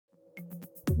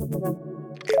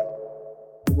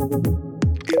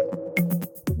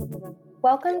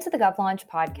Welcome to the GovLaunch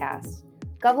podcast.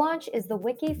 GovLaunch is the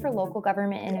wiki for local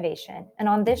government innovation, and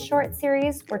on this short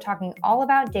series, we're talking all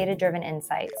about data-driven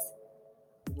insights.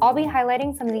 I'll be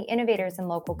highlighting some of the innovators in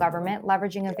local government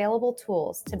leveraging available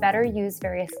tools to better use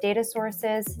various data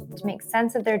sources, to make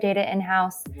sense of their data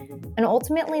in-house, and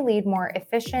ultimately lead more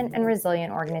efficient and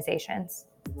resilient organizations.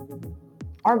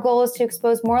 Our goal is to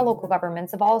expose more local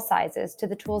governments of all sizes to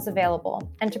the tools available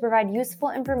and to provide useful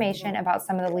information about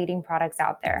some of the leading products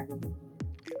out there.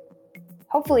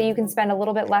 Hopefully, you can spend a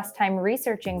little bit less time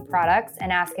researching products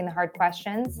and asking the hard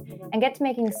questions and get to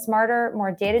making smarter,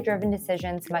 more data-driven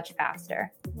decisions much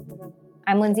faster.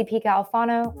 I'm Lindsay Pica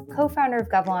Alfano, co-founder of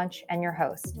GovLaunch and your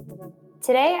host.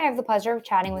 Today, I have the pleasure of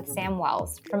chatting with Sam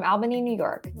Wells from Albany, New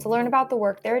York, to learn about the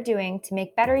work they're doing to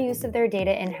make better use of their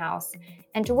data in-house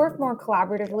and to work more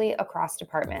collaboratively across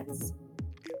departments.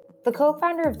 The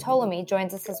co-founder of Ptolemy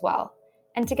joins us as well.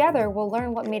 And together, we'll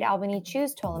learn what made Albany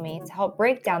choose Ptolemy to help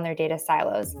break down their data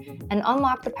silos and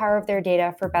unlock the power of their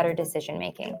data for better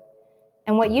decision-making,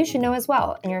 and what you should know as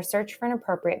well in your search for an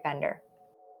appropriate vendor.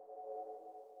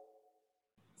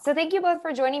 So thank you both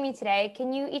for joining me today.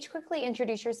 Can you each quickly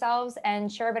introduce yourselves and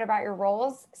share a bit about your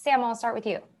roles? Sam, I'll start with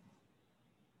you.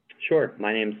 Sure.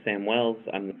 My name is Sam Wells.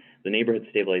 I'm the Neighborhood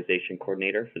Stabilization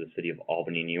Coordinator for the City of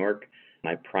Albany, New York.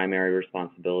 My primary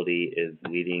responsibility is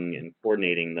leading and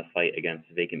coordinating the fight against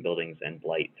vacant buildings and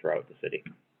blight throughout the city.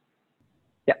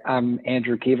 Yeah, I'm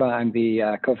Andrew Kiva. I'm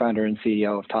the co-founder and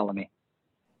CEO of Ptolemy.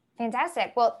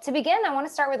 Fantastic. Well, to begin, I want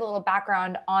to start with a little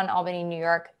background on Albany, New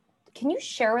York. Can you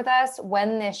share with us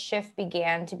when this shift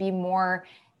began to be more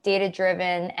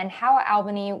data-driven and how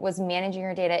Albany was managing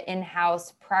your data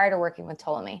in-house prior to working with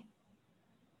Ptolemy?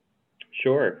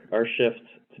 Sure. Our shift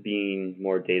to being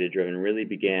more data-driven really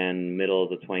began middle of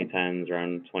the 2010s,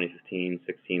 around 2015,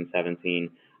 16, 17.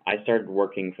 I started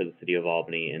working for the City of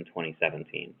Albany in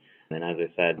 2017. And as I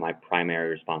said, my primary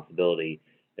responsibility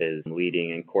is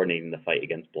leading and coordinating the fight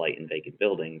against blight and vacant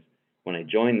buildings. When I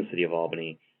joined the City of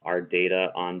Albany, our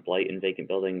data on blight and vacant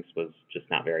buildings was just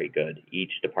not very good.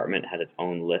 Each department had its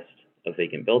own list of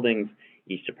vacant buildings.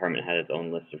 Each department had its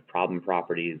own list of problem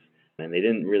properties, and they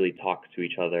didn't really talk to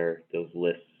each other. Those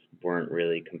lists weren't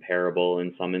really comparable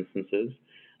in some instances.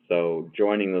 So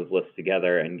joining those lists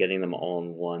together and getting them all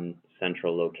in one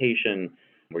central location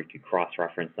where you could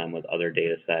cross-reference them with other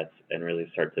data sets and really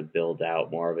start to build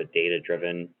out more of a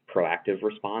data-driven, proactive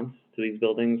response to these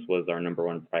buildings was our number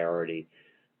one priority.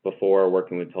 Before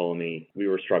working with Ptolemy, we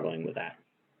were struggling with that.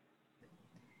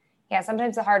 Yeah,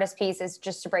 sometimes the hardest piece is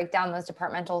just to break down those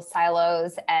departmental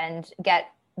silos and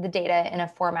get the data in a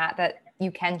format that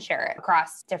you can share it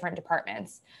across different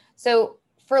departments. So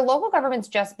for local governments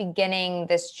just beginning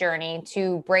this journey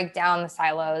to break down the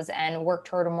silos and work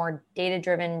toward a more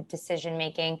data-driven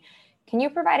decision-making, can you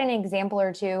provide an example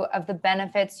or two of the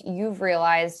benefits you've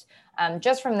realized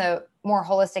just from the more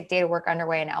holistic data work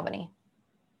underway in Albany?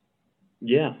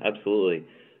 Yeah, absolutely.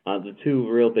 The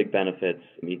two real big benefits,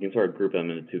 you can sort of group them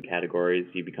into two categories.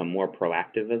 You become more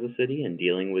proactive as a city in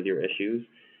dealing with your issues,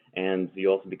 and you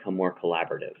also become more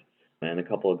collaborative. And a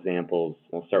couple examples,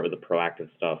 we'll start with the proactive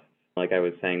stuff. Like I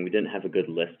was saying, we didn't have a good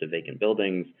list of vacant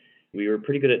buildings. We were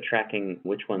pretty good at tracking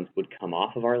which ones would come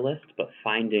off of our list, but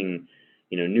finding,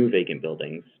 new vacant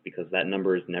buildings, because that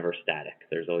number is never static.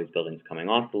 There's always buildings coming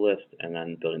off the list and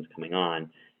then buildings coming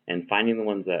on. And finding the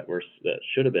ones that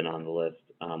should have been on the list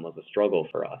was a struggle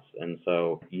for us. And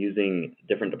so using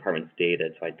different departments' data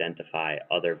to identify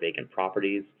other vacant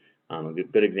properties. A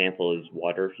good example is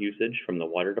water usage from the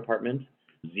water department.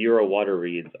 Zero water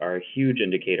reads are a huge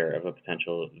indicator of a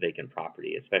potential vacant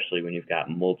property, especially when you've got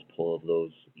multiple of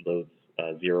those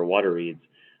zero water reads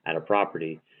at a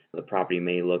property. The property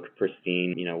may look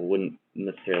pristine, wouldn't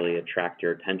necessarily attract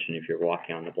your attention if you're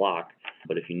walking on the block.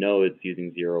 But if you know it's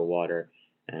using zero water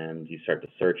and you start to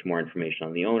search more information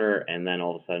on the owner, and then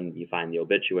all of a sudden you find the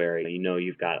obituary,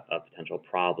 you've got a potential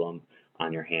problem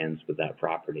on your hands with that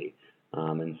property.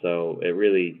 And so it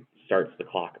really starts the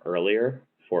clock earlier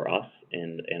for us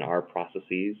in our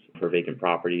processes for vacant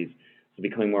properties. So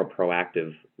becoming more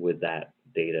proactive with that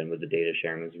data and with the data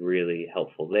sharing is really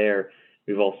helpful there.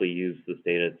 We've also used this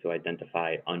data to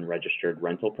identify unregistered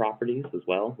rental properties as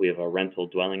well. We have a rental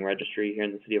dwelling registry here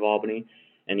in the City of Albany.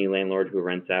 Any landlord who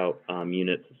rents out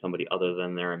units to somebody other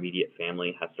than their immediate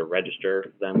family has to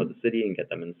register them with the city and get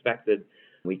them inspected.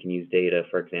 We can use data,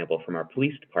 for example, from our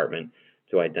police department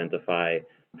to identify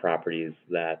properties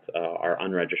that are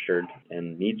unregistered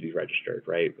and need to be registered,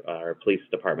 right? Our police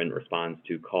department responds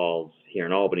to calls here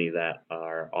in Albany that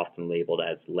are often labeled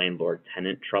as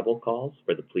landlord-tenant trouble calls,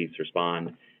 where the police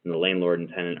respond and the landlord and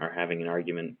tenant are having an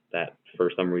argument that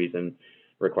for some reason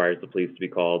requires the police to be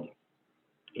called,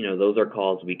 those are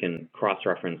calls we can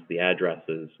cross-reference the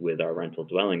addresses with our rental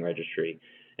dwelling registry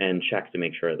and check to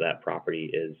make sure that property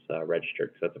is registered,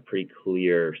 because that's a pretty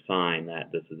clear sign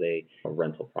that this is a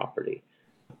rental property.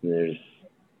 And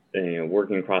there's,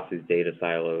 working across these data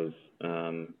silos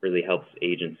really helps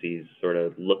agencies sort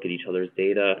of look at each other's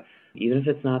data. Even if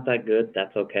it's not that good,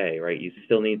 that's okay, right? You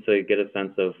still need to get a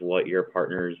sense of what your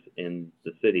partners in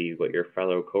the city, what your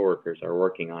fellow coworkers are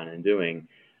working on and doing,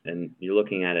 and you're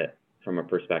looking at it from a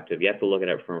perspective. You have to look at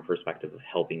it from a perspective of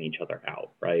helping each other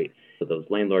out, right? So those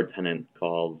landlord-tenant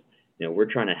calls, we're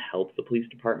trying to help the police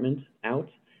department out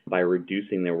by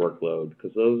reducing their workload,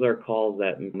 because those are calls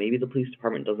that maybe the police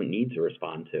department doesn't need to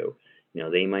respond to.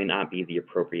 They might not be the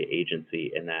appropriate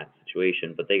agency in that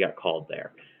situation, but they got called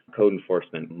there. Code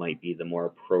enforcement might be the more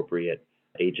appropriate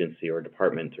agency or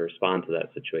department to respond to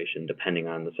that situation, depending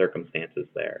on the circumstances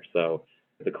there. So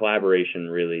the collaboration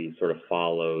really sort of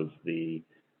follows the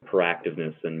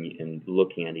proactiveness and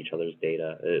looking at each other's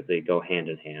data. They go hand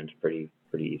in hand pretty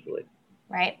easily.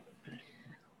 Right.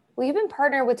 Well, you've been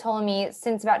partnered with Ptolemy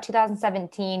since about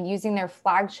 2017 using their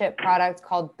flagship product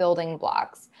called Building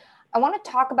Blocks. I want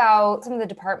to talk about some of the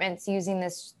departments using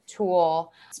this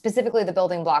tool, specifically the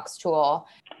Building Blocks tool.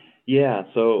 Yeah,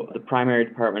 so the primary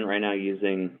department right now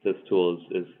using this tool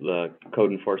is the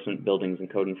code enforcement, buildings and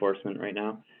code enforcement right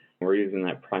now. We're using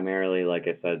that primarily, like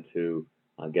I said, to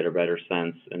get a better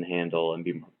sense and handle and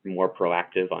be more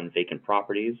proactive on vacant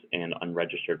properties and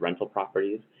unregistered rental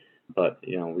properties. But,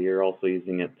 we are also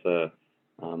using it to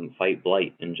fight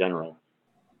blight in general.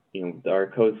 Our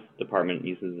codes department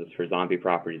uses this for zombie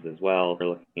properties as well. We're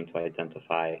looking to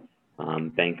identify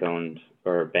bank-owned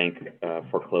or bank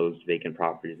foreclosed vacant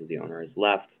properties that the owner has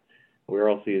left. We're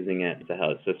also using it to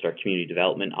help assist our community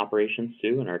development operations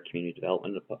too in our community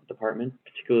development department.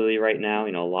 Particularly right now,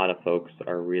 a lot of folks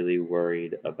are really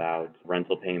worried about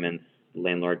rental payments,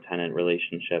 landlord-tenant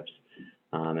relationships,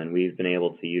 and we've been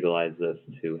able to utilize this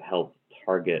to help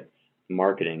target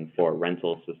marketing for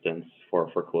rental assistance, for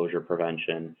foreclosure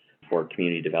prevention, for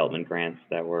community development grants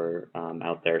that we're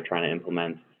out there trying to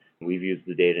implement. We've used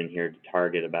the data in here to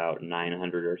target about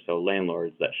 900 or so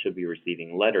landlords that should be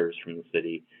receiving letters from the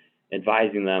city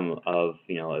advising them of,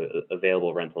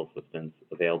 available rental assistance,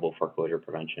 available foreclosure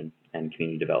prevention, and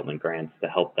community development grants to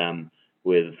help them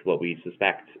with what we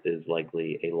suspect is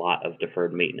likely a lot of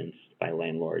deferred maintenance by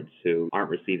landlords who aren't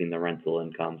receiving the rental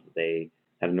incomes that they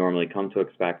have normally come to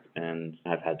expect and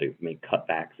have had to make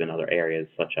cutbacks in other areas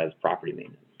such as property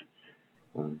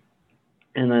maintenance.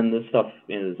 And then this stuff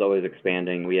is always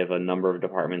expanding. We have a number of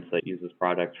departments that use this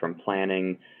product, from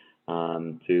planning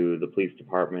to the police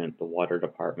department, the water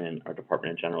department, our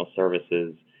Department of General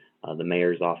Services, the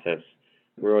mayor's office.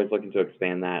 We're always looking to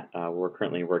expand that. We're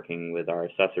currently working with our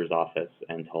assessor's office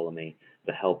and Ptolemy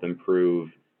to help improve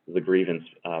the grievance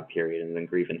period and the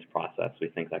grievance process. We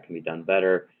think that can be done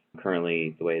better.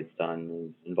 Currently, the way it's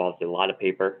done involves a lot of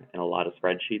paper and a lot of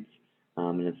spreadsheets,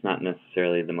 and it's not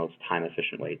necessarily the most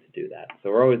time-efficient way to do that.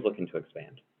 So we're always looking to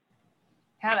expand.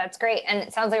 Yeah, that's great. And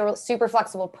it sounds like a super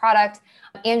flexible product.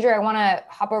 Andrew, I want to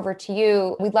hop over to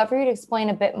you. We'd love for you to explain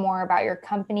a bit more about your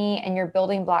company and your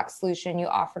building block solution you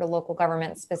offer to local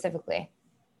governments specifically.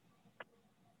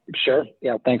 Sure.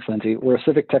 Yeah, thanks, Lindsay. We're a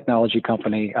civic technology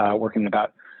company working in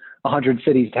about 100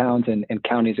 cities, towns, and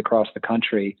counties across the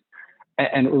country.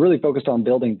 And we're really focused on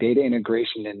building data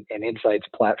integration and insights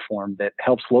platform that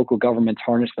helps local governments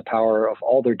harness the power of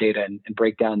all their data and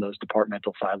break down those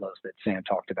departmental silos that Sam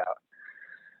talked about.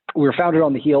 We were founded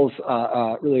on the heels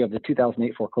really of the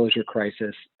 2008 foreclosure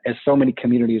crisis, as so many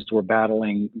communities were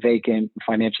battling vacant,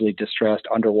 financially distressed,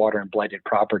 underwater and blighted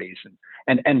properties,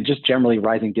 and just generally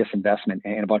rising disinvestment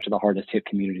in a bunch of the hardest hit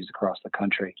communities across the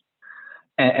country.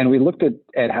 And we looked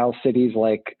at how cities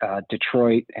like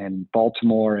Detroit and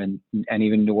Baltimore and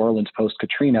even New Orleans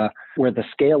post-Katrina, where the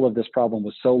scale of this problem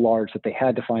was so large that they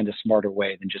had to find a smarter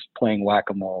way than just playing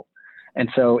whack-a-mole. And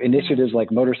so initiatives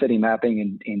like Motor City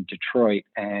Mapping in Detroit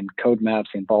and Code Maps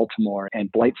in Baltimore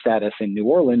and Blight Status in New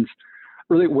Orleans,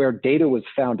 really where data was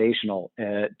foundational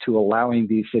to allowing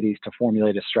these cities to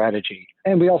formulate a strategy.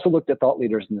 And we also looked at thought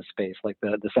leaders in the space, like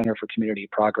the Center for Community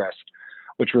Progress,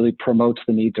 which really promotes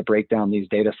the need to break down these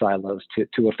data silos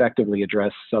to effectively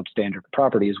address substandard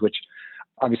properties, which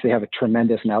obviously have a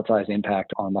tremendous and outsized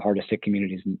impact on the hardest hit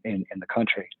communities in the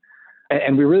country.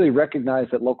 And we really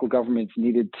recognized that local governments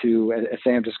needed to, as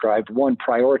Sam described, one,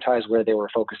 prioritize where they were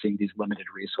focusing these limited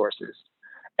resources.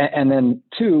 And then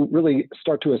two, really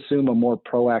start to assume a more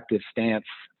proactive stance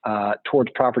towards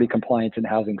property compliance and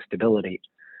housing stability.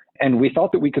 And we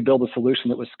thought that we could build a solution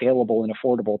that was scalable and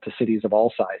affordable to cities of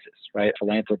all sizes, right?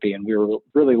 Philanthropy. And we were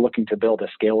really looking to build a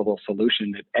scalable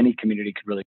solution that any community could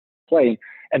really play.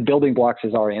 And Building Blocks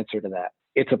is our answer to that.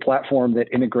 It's a platform that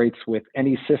integrates with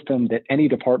any system that any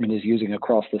department is using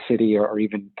across the city or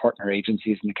even partner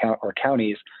agencies and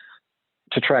counties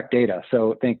to track data.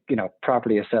 So think,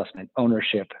 property assessment,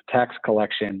 ownership, tax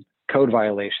collection, code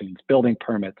violations, building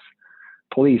permits,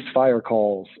 police, fire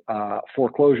calls,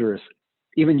 foreclosures,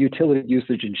 even utility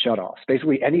usage and shutoffs.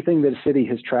 Basically anything that a city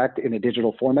has tracked in a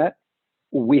digital format,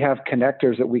 we have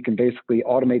connectors that we can basically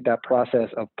automate that process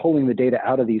of pulling the data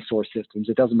out of these source systems.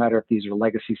 It doesn't matter if these are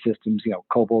legacy systems,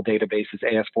 COBOL databases,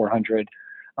 AS400,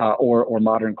 or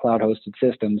modern cloud-hosted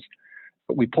systems.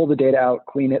 But we pull the data out,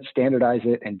 clean it, standardize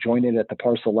it, and join it at the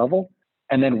parcel level.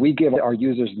 And then we give our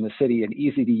users in the city an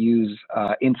easy-to-use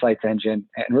insights engine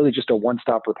and really just a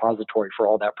one-stop repository for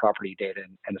all that property data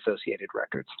and associated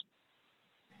records.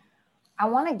 I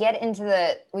want to get into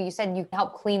well, you said you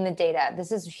help clean the data.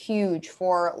 This is huge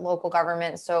for local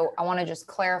government. So I want to just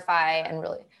clarify and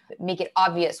really make it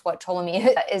obvious what Ptolemy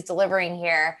is delivering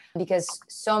here, because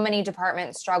so many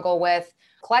departments struggle with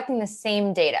collecting the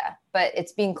same data, but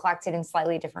it's being collected in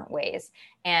slightly different ways.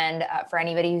 And for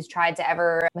anybody who's tried to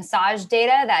ever massage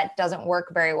data, that doesn't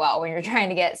work very well when you're trying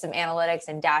to get some analytics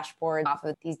and dashboards off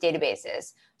of these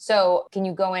databases. So can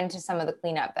you go into some of the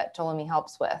cleanup that Ptolemy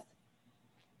helps with?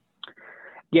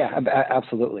 Yeah,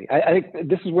 absolutely. I think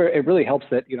this is where it really helps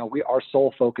that, our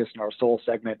sole focus and our sole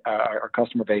segment, our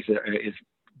customer base is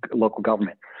local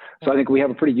government. So I think we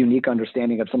have a pretty unique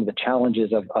understanding of some of the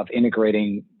challenges of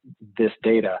integrating this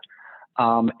data.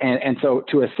 And so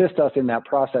to assist us in that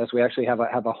process, we actually have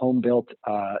a home-built,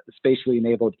 spatially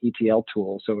enabled ETL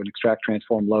tool, so an extract,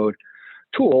 transform, load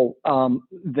tool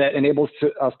that enables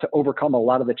us to overcome a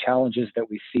lot of the challenges that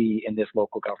we see in this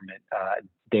local government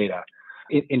data.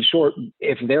 In short,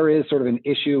 if there is sort of an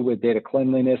issue with data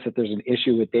cleanliness, if there's an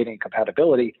issue with data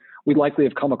incompatibility, we'd likely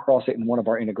have come across it in one of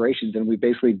our integrations, and we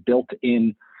basically built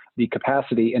in the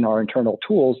capacity in our internal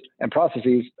tools and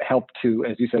processes help to,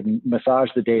 as you said, massage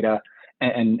the data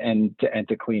and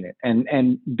to clean it.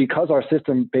 And because our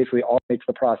system basically automates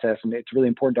the process, and it's really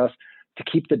important to us to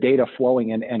keep the data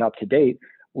flowing and up to date,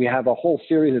 we have a whole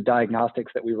series of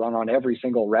diagnostics that we run on every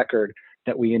single record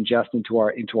that we ingest into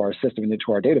our system and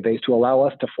into our database to allow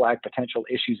us to flag potential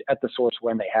issues at the source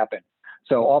when they happen.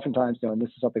 So oftentimes, and this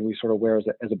is something we sort of wear as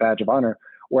a badge of honor,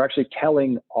 we're actually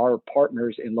telling our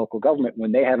partners in local government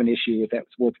when they have an issue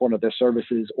with one of their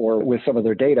services or with some of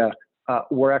their data,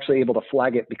 we're actually able to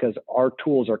flag it because our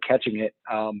tools are catching it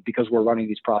because we're running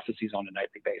these processes on a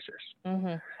nightly basis.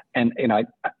 Mm-hmm. And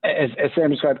as Sam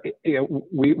described,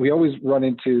 we always run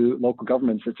into local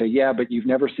governments that say, yeah, but you've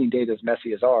never seen data as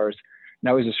messy as ours. And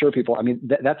I always assure people,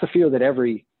 that's a fear that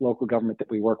every local government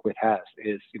that we work with has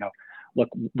is, look,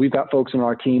 we've got folks on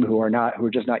our team who are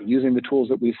just not using the tools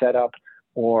that we've set up,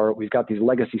 or we've got these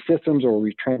legacy systems, or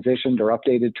we've transitioned or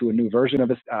updated to a new version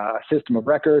of a system of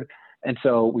record. And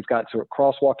so we've got sort of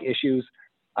crosswalk issues.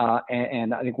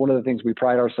 And I think one of the things we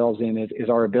pride ourselves in is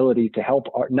our ability to help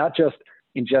not just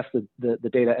ingest the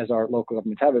data as our local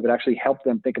governments have it, but actually help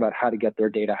them think about how to get their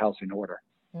data house in order.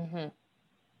 Mm-hmm.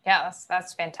 Yeah,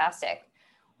 that's fantastic.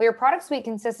 Well, your product suite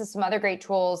consists of some other great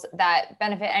tools that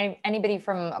benefit anybody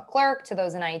from a clerk to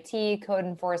those in IT, code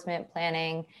enforcement,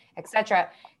 planning, et cetera.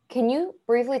 Can you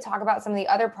briefly talk about some of the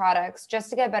other products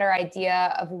just to get a better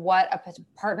idea of what a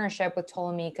partnership with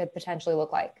Ptolemy could potentially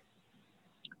look like?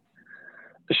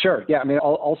 Sure. Yeah.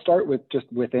 I'll start with just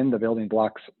within the Building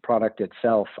Blocks product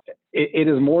itself. It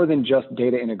is more than just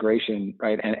data integration,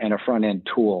 right, and a front-end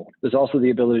tool. There's also the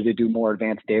ability to do more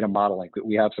advanced data modeling.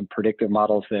 We have some predictive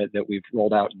models that we've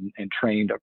rolled out and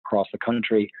trained across the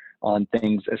country on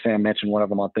things, as Sam mentioned, one of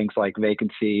them on things like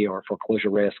vacancy or foreclosure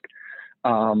risk.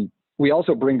 We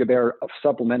also bring to bear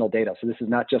supplemental data. So this is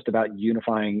not just about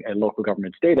unifying a local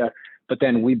government's data, but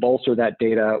then we bolster that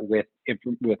data with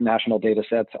national data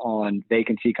sets on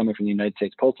vacancy coming from the United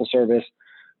States Postal Service,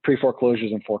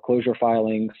 pre-foreclosures and foreclosure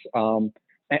filings,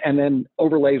 and then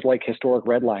overlays like historic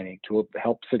redlining to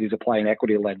help cities apply an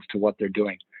equity lens to what they're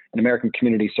doing, and American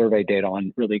Community Survey data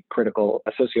on really critical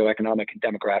socioeconomic and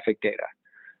demographic data.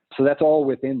 So that's all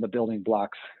within the Building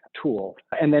Blocks tool.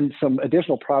 And then some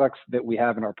additional products that we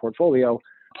have in our portfolio.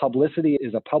 Publicity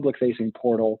is a public-facing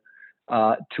portal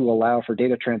to allow for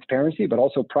data transparency, but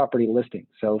also property listing.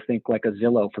 So think like a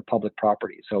Zillow for public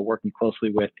property. So working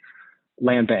closely with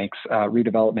land banks,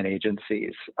 redevelopment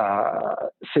agencies,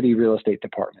 city real estate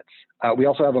departments. We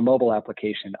also have a mobile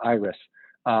application, Iris,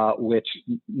 which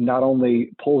not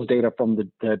only pulls data from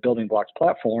the Building Blocks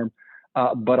platform,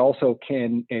 but also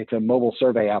it's a mobile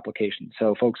survey application.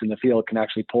 So folks in the field can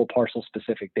actually pull parcel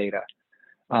specific data.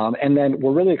 And then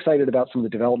we're really excited about some of the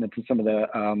developments and some of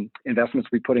the investments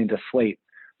we put into Slate,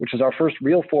 which is our first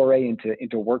real foray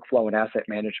into workflow and asset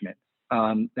management.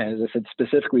 And as I said,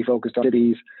 specifically focused on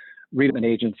cities, redevelopment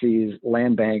agencies,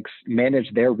 land banks,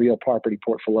 manage their real property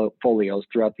portfolios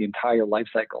throughout the entire life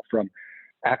cycle, from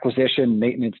acquisition,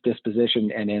 maintenance,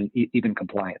 disposition, and even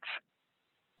compliance.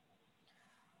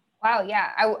 Wow, yeah.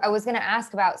 I was going to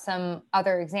ask about some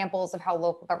other examples of how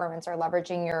local governments are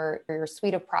leveraging your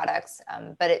suite of products,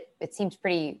 but it seems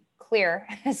pretty clear.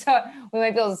 So we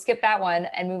might be able to skip that one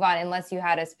and move on, unless you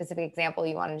had a specific example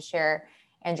you wanted to share,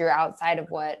 Andrew, outside of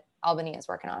what Albany is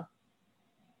working on.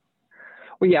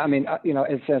 Well, yeah, I mean, in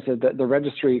a sense, the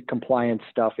registry compliance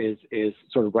stuff is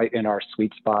sort of right in our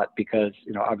sweet spot, because,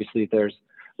 obviously there's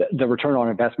the return on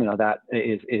investment of that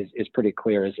is pretty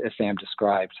clear, as Sam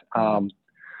described.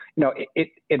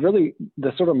 It really,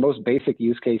 the sort of most basic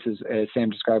use cases, as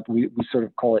Sam described, we sort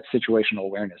of call it situational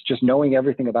awareness, just knowing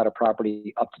everything about a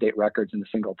property, up-to-date records in a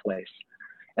single place.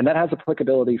 And that has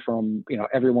applicability from,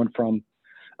 everyone from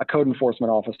a code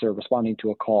enforcement officer responding to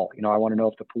a call. I want to know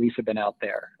if the police have been out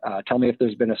there. Tell me if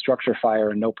there's been a structure fire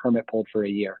and no permit pulled for a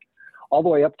year. All the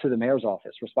way up to the mayor's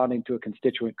office, responding to a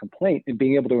constituent complaint and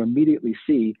being able to immediately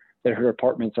see that her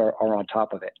departments are on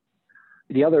top of it.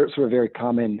 The other sort of very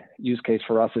common use case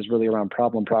for us is really around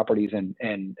problem properties and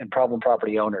problem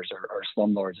property owners, or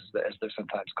slumlords, as they're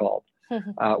sometimes called.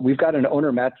 We've got an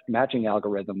owner matching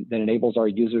algorithm that enables our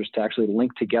users to actually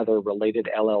link together related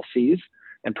LLCs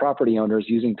and property owners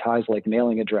using ties like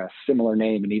mailing address, similar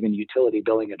name, and even utility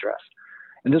billing address.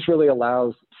 And this really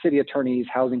allows city attorneys,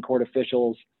 housing court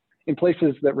officials, in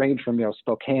places that range from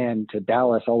Spokane to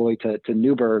Dallas, all the way to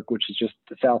Newburgh, which is just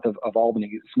south of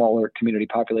Albany, smaller community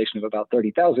population of about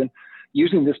 30,000,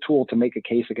 using this tool to make a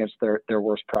case against their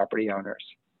worst property owners.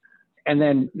 And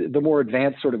then the more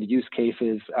advanced sort of use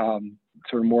cases,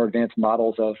 sort of more advanced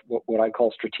models of what I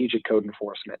call strategic code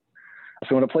enforcement.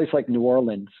 So in a place like New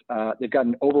Orleans, they've got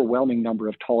an overwhelming number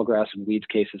of tall grass and weeds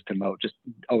cases to mow, just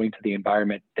owing to the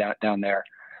environment down there.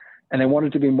 And they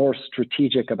wanted to be more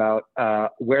strategic about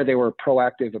where they were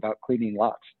proactive about cleaning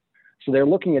lots. So they're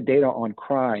looking at data on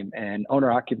crime and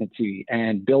owner occupancy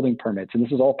and building permits. And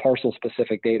this is all parcel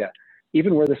specific data,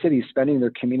 even where the city is spending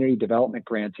their community development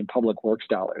grants and public works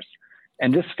dollars.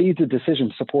 And this feeds a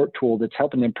decision support tool that's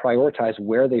helping them prioritize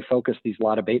where they focus these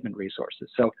lot abatement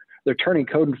resources. So they're turning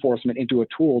code enforcement into a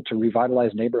tool to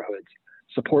revitalize neighborhoods,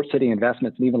 support city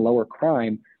investments, and even lower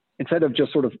crime, instead of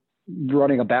just sort of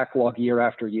running a backlog year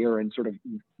after year and sort of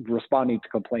responding to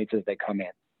complaints as they come in.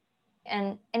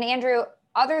 And Andrew,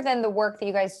 other than the work that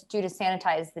you guys do to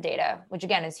sanitize the data, which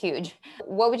again is huge,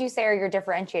 what would you say are your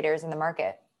differentiators in the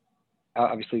market?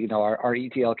 Obviously, our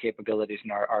ETL capabilities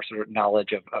and our sort of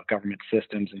knowledge of government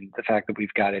systems, and the fact that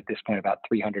we've got at this point about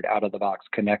 300 out-of-the-box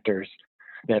connectors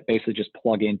that basically just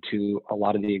plug into a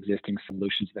lot of the existing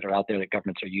solutions that are out there that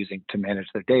governments are using to manage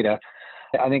their data.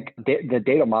 I think the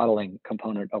data modeling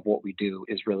component of what we do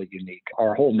is really unique.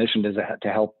 Our whole mission is to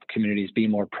help communities be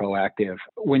more proactive.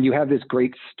 When you have this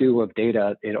great stew of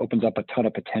data, it opens up a ton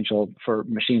of potential for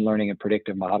machine learning and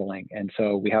predictive modeling. And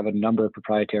so we have a number of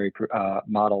proprietary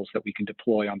models that we can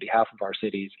deploy on behalf of our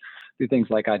cities, do things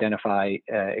like identify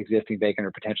existing vacant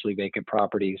or potentially vacant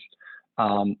properties.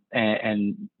 Those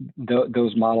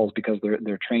models, because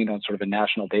they're trained on sort of a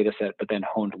national data set, but then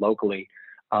honed locally,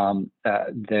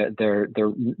 they're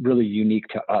really unique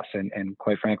to us, and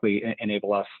quite frankly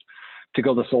enable us to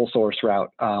go the sole source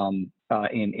route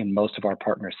in most of our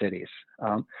partner cities.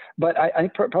 But I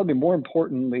think probably more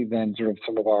importantly than sort of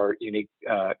some of our unique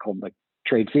called like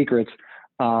trade secrets,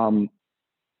 the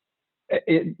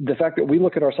fact that we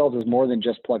look at ourselves as more than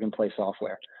just plug and play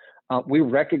software. We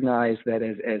recognize that,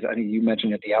 as I think you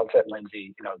mentioned at the outset,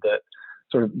 Lindsay, the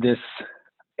sort of this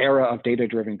era of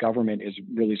data-driven government is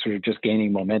really sort of just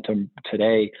gaining momentum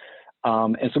today.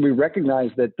 And so we recognize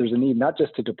that there's a need not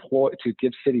just to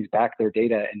give cities back their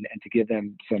data and to give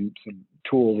them some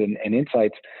tools and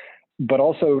insights, but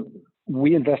also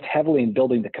we invest heavily in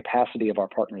building the capacity of our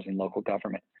partners in local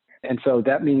government. And so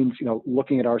that means,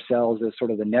 looking at ourselves as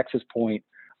sort of the nexus point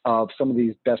of some of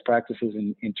these best practices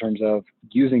in terms of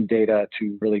using data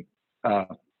to really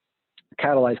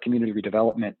catalyze community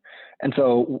redevelopment. And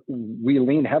so we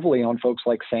lean heavily on folks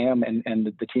like Sam and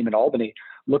the team in Albany,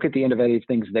 look at the innovative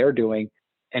things they're doing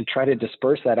and try to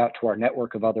disperse that out to our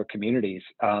network of other communities,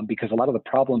 because a lot of the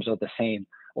problems are the same.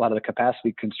 A lot of the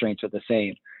capacity constraints are the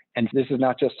same. And this is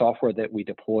not just software that we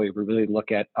deploy. We really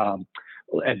look at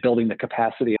building the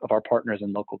capacity of our partners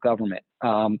in local government.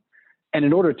 And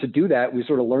in order to do that, we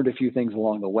sort of learned a few things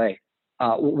along the way.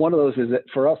 One of those is that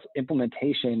for us,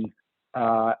 implementation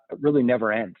really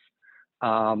never ends.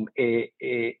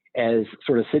 As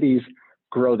sort of cities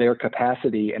grow their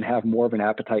capacity and have more of an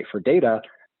appetite for data,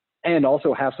 and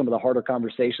also have some of the harder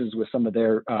conversations with some of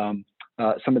their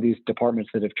some of these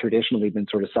departments that have traditionally been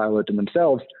sort of siloed to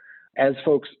themselves, as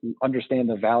folks understand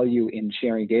the value in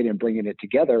sharing data and bringing it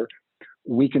together,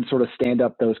 we can sort of stand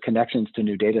up those connections to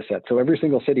new data sets. So every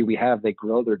single city we have, they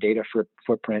grow their data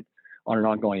footprint on an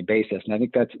ongoing basis. And I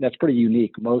think that's pretty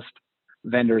unique. Most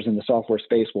vendors in the software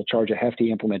space will charge a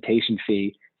hefty implementation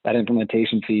fee. That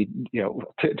implementation fee,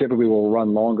 typically will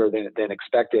run longer than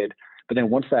expected. But then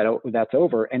once that's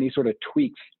over, any sort of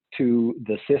tweaks to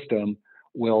the system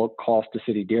will cost the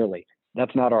city dearly.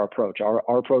 That's not our approach.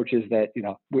 Our approach is that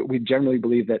we generally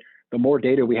believe that the more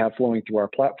data we have flowing through our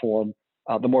platform,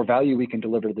 the more value we can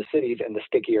deliver to the cities and the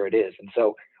stickier it is. And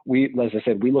so as I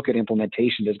said, we look at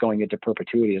implementation as going into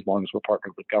perpetuity as long as we're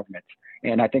partnered with governments.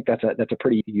 And I think that's a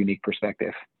pretty unique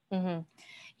perspective. Mm-hmm.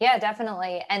 Yeah,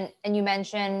 definitely. And you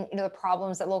mentioned, the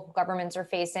problems that local governments are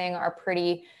facing are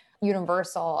pretty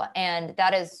universal. And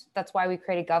that's why we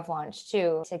created GovLaunch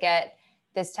too, to get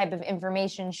this type of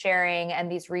information sharing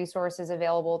and these resources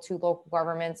available to local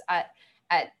governments at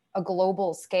a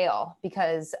global scale,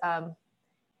 because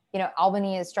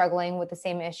Albany is struggling with the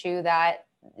same issue that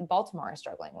Baltimore is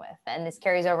struggling with, and this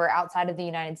carries over outside of the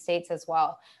United States as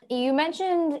well. You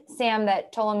mentioned, Sam,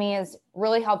 that Ptolemy has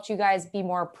really helped you guys be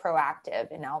more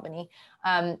proactive in Albany.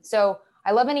 So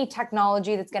I love any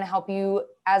technology that's going to help you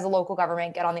as a local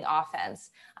government get on the offense.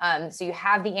 So you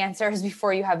have the answers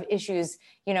before you have issues,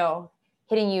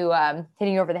 hitting you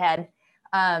over the head.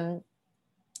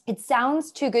 It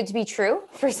sounds too good to be true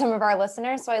for some of our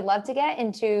listeners. So I'd love to get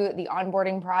into the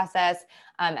onboarding process.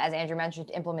 As Andrew mentioned,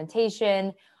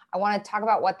 implementation. I want to talk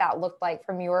about what that looked like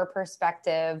from your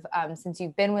perspective, since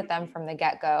you've been with them from the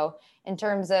get-go, in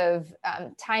terms of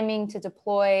timing to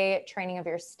deploy, training of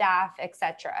your staff, et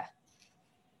cetera.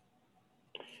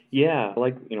 Yeah,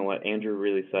 like what Andrew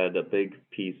really said, a big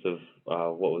piece of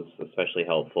what was especially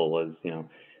helpful was,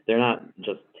 they're not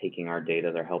just taking our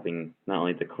data, they're helping not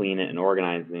only to clean it and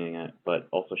organizing it, but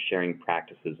also sharing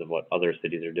practices of what other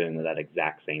cities are doing with that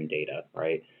exact same data,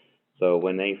 right? So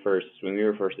when we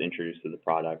were first introduced to the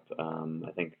product,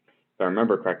 I think, if I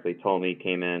remember correctly, Ptolemy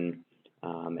came in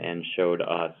and showed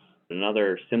us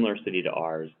another similar city to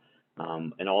ours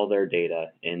and all their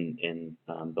data in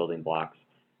building blocks,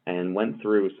 and went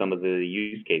through some of the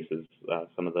use cases,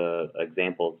 some of the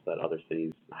examples that other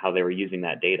cities, how they were using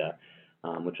that data,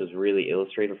 which was really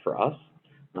illustrative for us.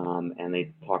 And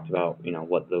they talked about,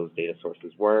 what those data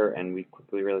sources were, and we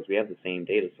quickly realized we have the same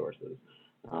data sources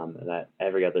that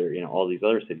every other, all these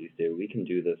other cities do. We can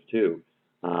do this too.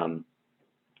 And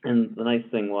the nice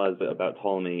thing was about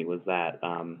Ptolemy was that,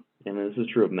 and this is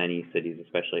true of many cities,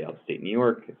 especially upstate New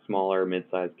York, smaller,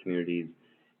 mid-sized communities,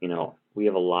 we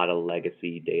have a lot of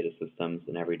legacy data systems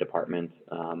in every department.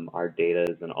 Our data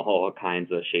is in all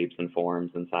kinds of shapes and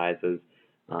forms and sizes.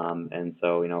 And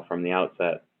so, from the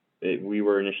outset, we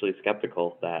were initially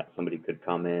skeptical that somebody could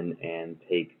come in and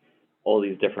take all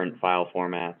these different file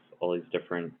formats, all these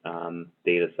different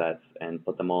data sets, and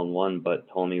put them all in one. But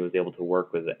Ptolemy was able to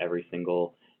work with every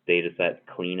single data set,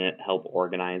 clean it, help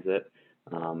organize it,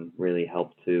 really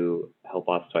help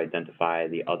us to identify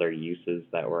the other uses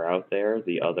that were out there,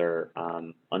 the other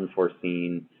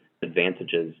unforeseen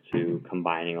advantages to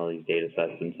combining all these data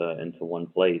sets into one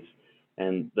place.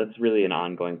 And that's really an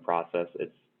ongoing process.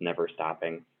 It's never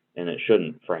stopping, and it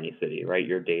shouldn't for any city, right?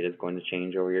 Your data is going to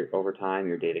change over time.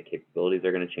 Your data capabilities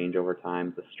are going to change over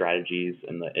time. The strategies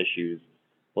and the issues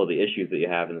that you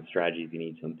have and the strategies you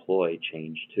need to employ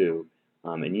change too.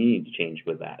 And you need to change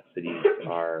with that. Cities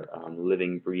are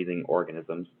living, breathing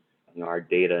organisms. Our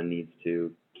data needs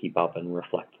to keep up and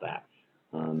reflect that.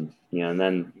 And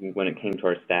then when it came to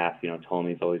our staff,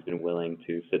 Ptolemy's always been willing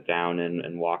to sit down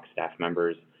and walk staff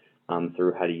members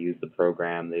through how to use the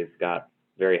program. They've got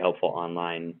very helpful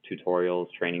online tutorials,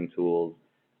 training tools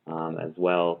as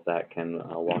well that can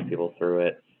walk people through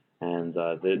it. And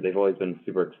they've always been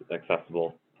super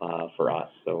accessible for us.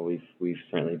 So we've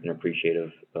certainly been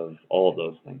appreciative of all of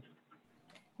those things.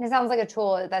 It sounds like a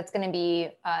tool that's going to be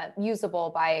usable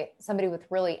by somebody with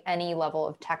really any level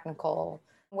of technical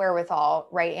wherewithal,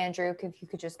 right, Andrew? If you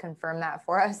could just confirm that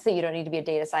for us, that you don't need to be a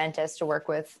data scientist to work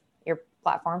with your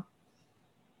platform.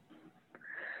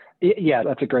 Yeah,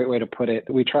 that's a great way to put it.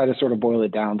 We try to sort of boil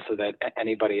it down so that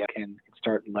anybody can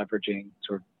start leveraging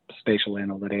sort of spatial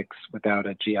analytics without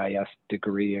a GIS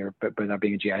degree or without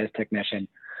being a GIS technician.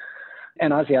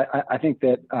 And honestly, I think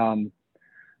that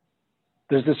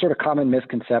there's this sort of common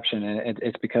misconception, and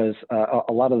it's because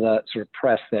a lot of the sort of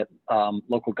press that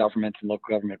local governments and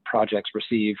local government projects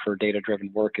receive for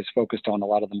data-driven work is focused on a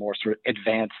lot of the more sort of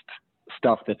advanced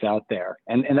stuff that's out there.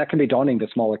 And that can be daunting to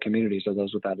smaller communities or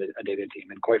those without a data team.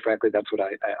 And quite frankly, that's what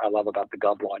I love about the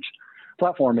GovLaunch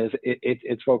platform is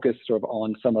it's focused sort of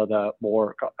on some of the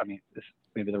more, I mean, this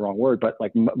may be the wrong word, but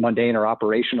like mundane or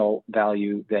operational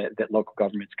value that local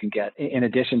governments can get in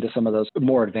addition to some of those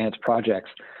more advanced projects.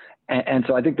 And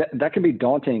so I think that can be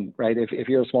daunting, right? If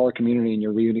you're a smaller community and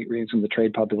you're reading some of the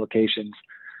trade publications,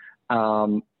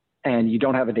 and you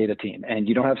don't have a data team and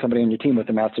you don't have somebody on your team with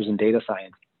a master's in data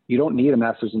science, you don't need a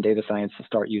master's in data science to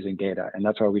start using data. And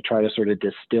that's why we try to sort of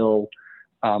distill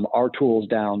our tools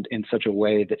down in such a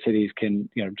way that cities can,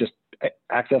 just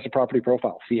access a property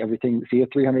profile, see everything, see a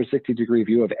 360-degree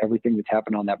view of everything that's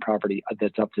happened on that property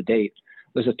that's up to date.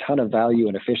 There's a ton of value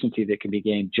and efficiency that can be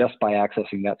gained just by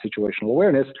accessing that situational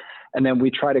awareness. And then we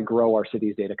try to grow our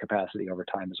city's data capacity over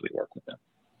time as we work with them.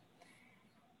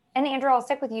 And Andrew, I'll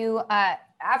stick with you.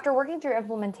 After working through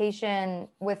implementation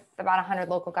with about 100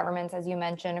 local governments, as you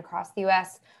mentioned, across the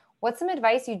US, what's some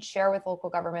advice you'd share with local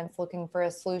governments looking for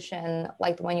a solution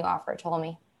like the one you offer at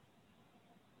Ptolemy?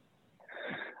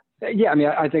 Yeah, I mean,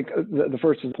 I think the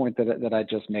first is the point that I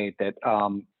just made, that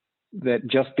that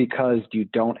just because you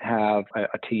don't have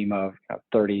a team of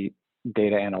 30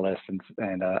 data analysts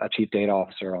and a chief data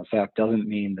officer on staff doesn't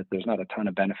mean that there's not a ton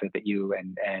of benefit that you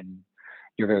and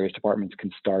your various departments can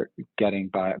start getting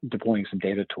by deploying some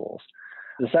data tools.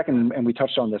 The second, and we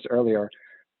touched on this earlier,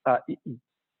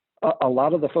 a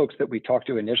lot of the folks that we talked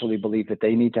to initially believe that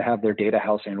they need to have their data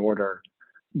house in order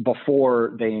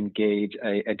before they engage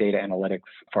a data analytics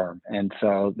firm. And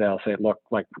so they'll say, look,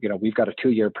 we've got a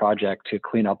 2-year project to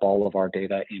clean up all of our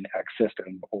data in X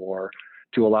system, or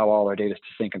to allow all our data to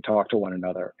sync and talk to one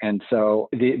another. And so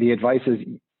the advice is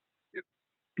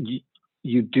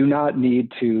you do not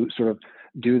need to sort of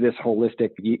do this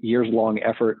holistic years-long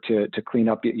effort to clean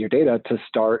up your data to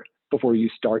start before you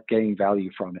start getting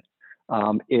value from it.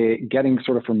 Getting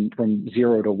sort of from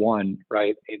 0 to 1,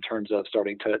 right, in terms of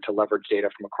starting to leverage data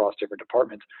from across different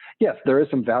departments. Yes, there is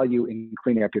some value in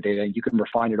cleaning up your data, and you can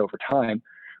refine it over time,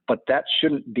 but that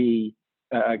shouldn't be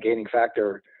a gaining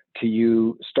factor to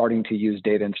you starting to use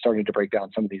data and starting to break down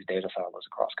some of these data silos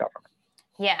across government.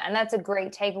 Yeah, and that's a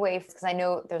great takeaway, because I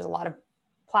know there's a lot of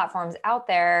platforms out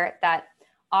there that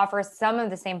offer some of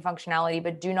the same functionality,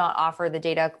 but do not offer the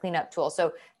data cleanup tool.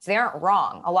 So they aren't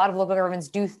wrong. A lot of local governments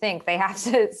do think they have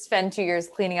to spend 2 years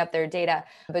cleaning up their data,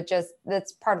 but just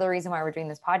that's part of the reason why we're doing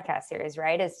this podcast series,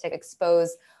 right? Is to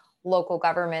expose local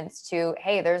governments to,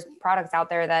 hey, there's products out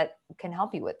there that can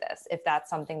help you with this, if that's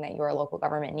something that your local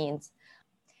government needs.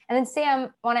 And then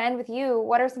Sam, I want to end with you.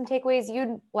 What are some takeaways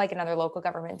you'd like another local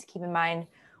government to keep in mind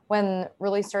when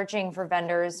really searching for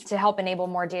vendors to help enable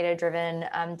more data-driven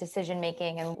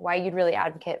decision-making, and why you'd really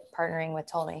advocate partnering with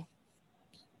Ptolemy?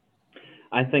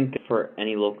 I think for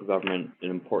any local government, an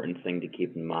important thing to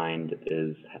keep in mind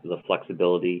is the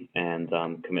flexibility and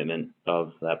commitment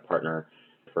of that partner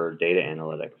for data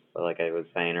analytics. So like I was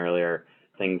saying earlier,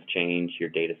 things change, your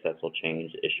data sets will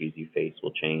change, issues you face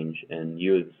will change, and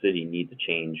you as a city need to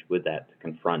change with that to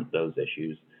confront those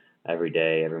issues every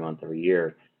day, every month, every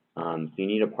year. So you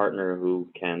need a partner who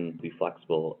can be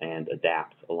flexible and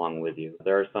adapt along with you.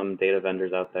 There are some data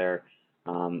vendors out there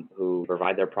who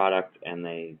provide their product and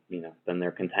then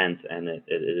they're content and it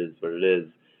is what it is.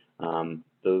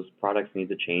 Those products need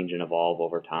to change and evolve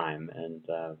over time. And,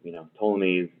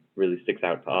 Ptolemy really sticks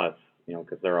out to us,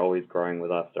 because they're always growing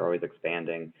with us. They're always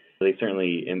expanding. They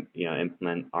certainly,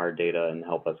 implement our data and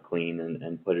help us clean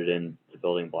and put it into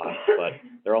building blocks. But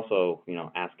they're also,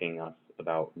 asking us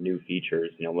about new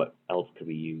features. What else could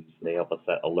we use? They help us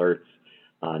set alerts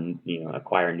on,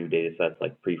 acquire new data sets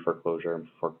like pre-foreclosure and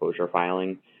foreclosure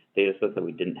filing data sets that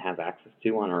we didn't have access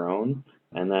to on our own.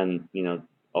 And then,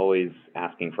 always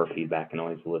asking for feedback and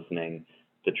always listening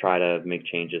to try to make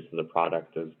changes to the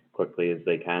product as quickly as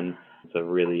they can to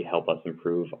really help us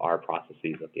improve our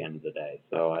processes at the end of the day.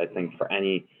 So I think for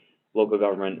any local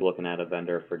government looking at a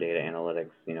vendor for data analytics,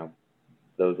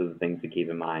 those are the things to keep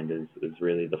in mind is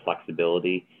really the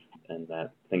flexibility and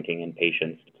that thinking and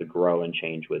patience to grow and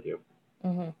change with you.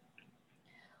 Mm-hmm.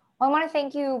 Well, I want to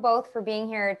thank you both for being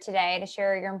here today to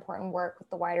share your important work with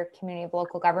the wider community of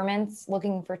local governments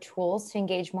looking for tools to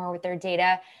engage more with their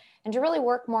data and to really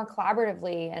work more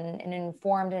collaboratively and in an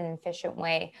informed and efficient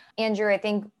way. Andrew, I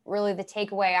think really the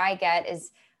takeaway I get is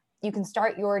you can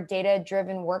start your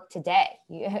data-driven work today.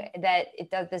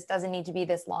 This doesn't need to be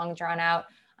this long, drawn-out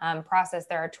process.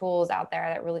 There are tools out there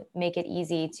that really make it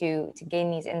easy to gain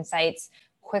these insights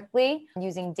quickly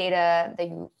using data that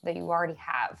you already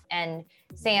have. And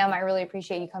Sam, I really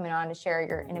appreciate you coming on to share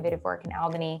your innovative work in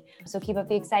Albany. So keep up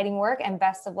the exciting work, and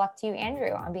best of luck to you,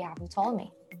 Andrew, on behalf of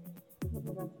Ptolemy.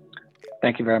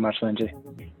 Thank you very much, Lindsay.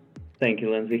 Thank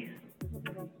you, Lindsay.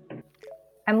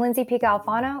 I'm Lindsay Pica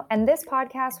Alfano, and this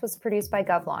podcast was produced by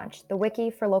GovLaunch, the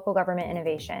wiki for local government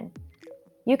innovation.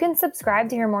 You can subscribe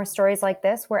to hear more stories like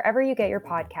this wherever you get your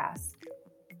podcasts.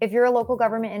 If you're a local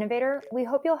government innovator, we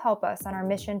hope you'll help us on our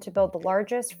mission to build the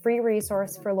largest free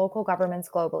resource for local governments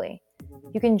globally.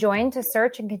 You can join to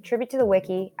search and contribute to the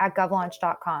wiki at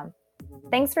govlaunch.com.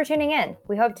 Thanks for tuning in.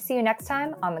 We hope to see you next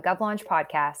time on the GovLaunch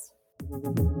podcast.